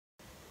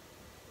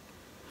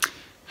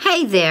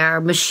Hey there,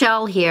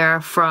 Michelle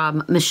here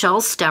from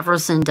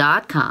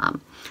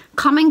MichelleSteverson.com,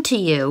 coming to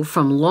you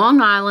from Long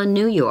Island,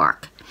 New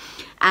York.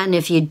 And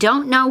if you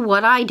don't know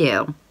what I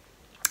do,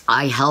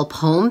 I help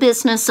home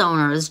business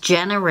owners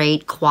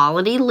generate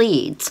quality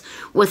leads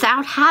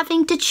without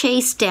having to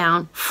chase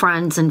down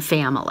friends and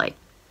family.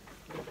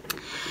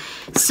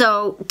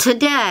 So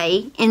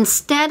today,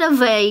 instead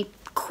of a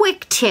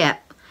quick tip,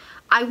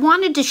 I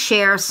wanted to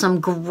share some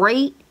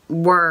great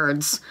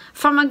words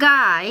from a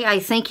guy, I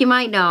think you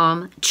might know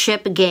him,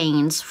 Chip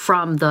Gaines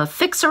from the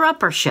Fixer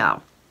Upper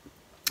Show.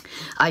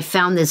 I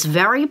found this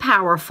very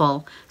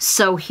powerful,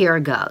 so here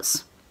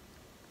goes.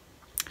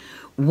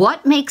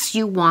 What makes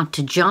you want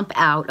to jump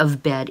out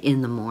of bed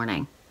in the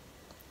morning?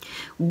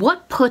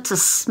 What puts a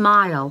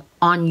smile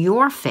on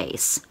your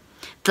face,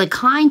 the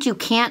kind you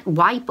can't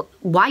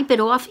wipe it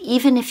off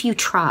even if you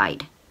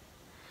tried?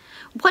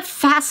 What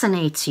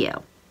fascinates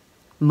you,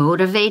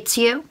 motivates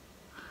you,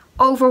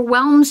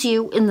 overwhelms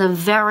you in the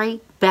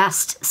very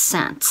best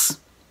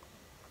sense?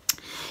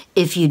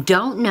 If you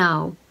don't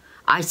know,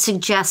 I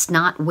suggest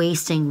not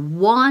wasting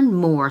one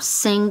more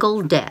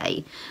single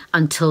day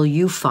until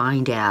you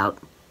find out.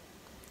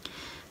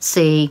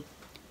 See,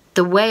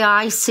 the way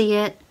I see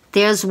it,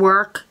 there's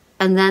work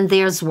and then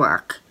there's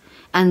work.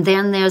 And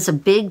then there's a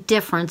big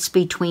difference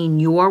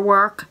between your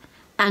work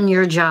and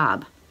your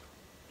job.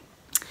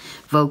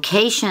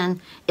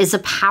 Vocation is a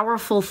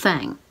powerful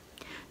thing.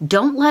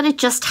 Don't let it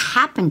just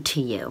happen to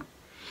you.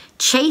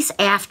 Chase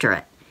after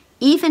it,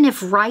 even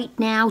if right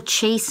now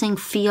chasing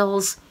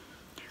feels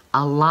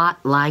a lot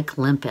like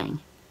limping.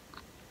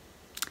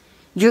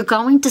 You're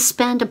going to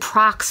spend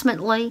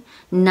approximately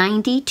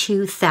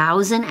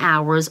 92,000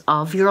 hours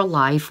of your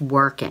life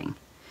working.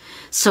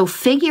 So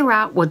figure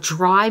out what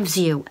drives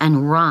you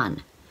and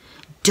run.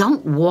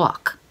 Don't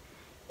walk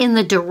in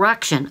the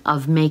direction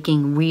of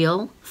making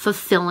real,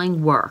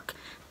 fulfilling work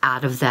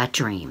out of that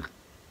dream.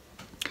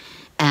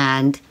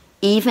 And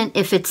even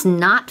if it's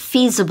not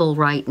feasible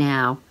right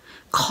now,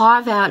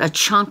 carve out a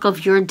chunk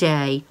of your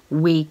day,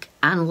 week,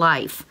 and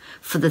life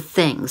for the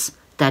things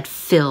that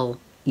fill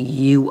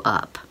you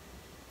up.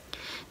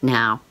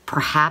 Now,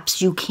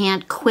 perhaps you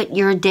can't quit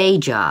your day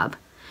job,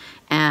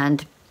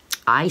 and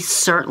I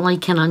certainly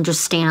can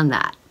understand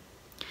that.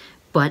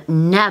 But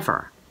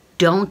never,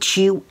 don't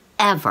you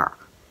ever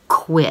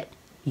quit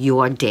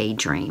your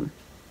daydream.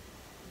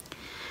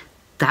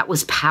 That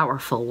was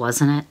powerful,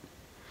 wasn't it?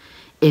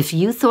 If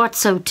you thought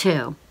so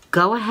too,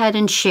 go ahead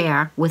and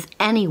share with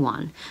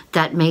anyone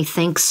that may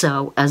think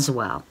so as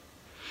well.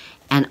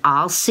 And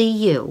I'll see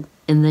you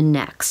in the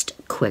next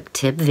quick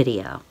tip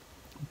video.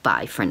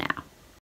 Bye for now.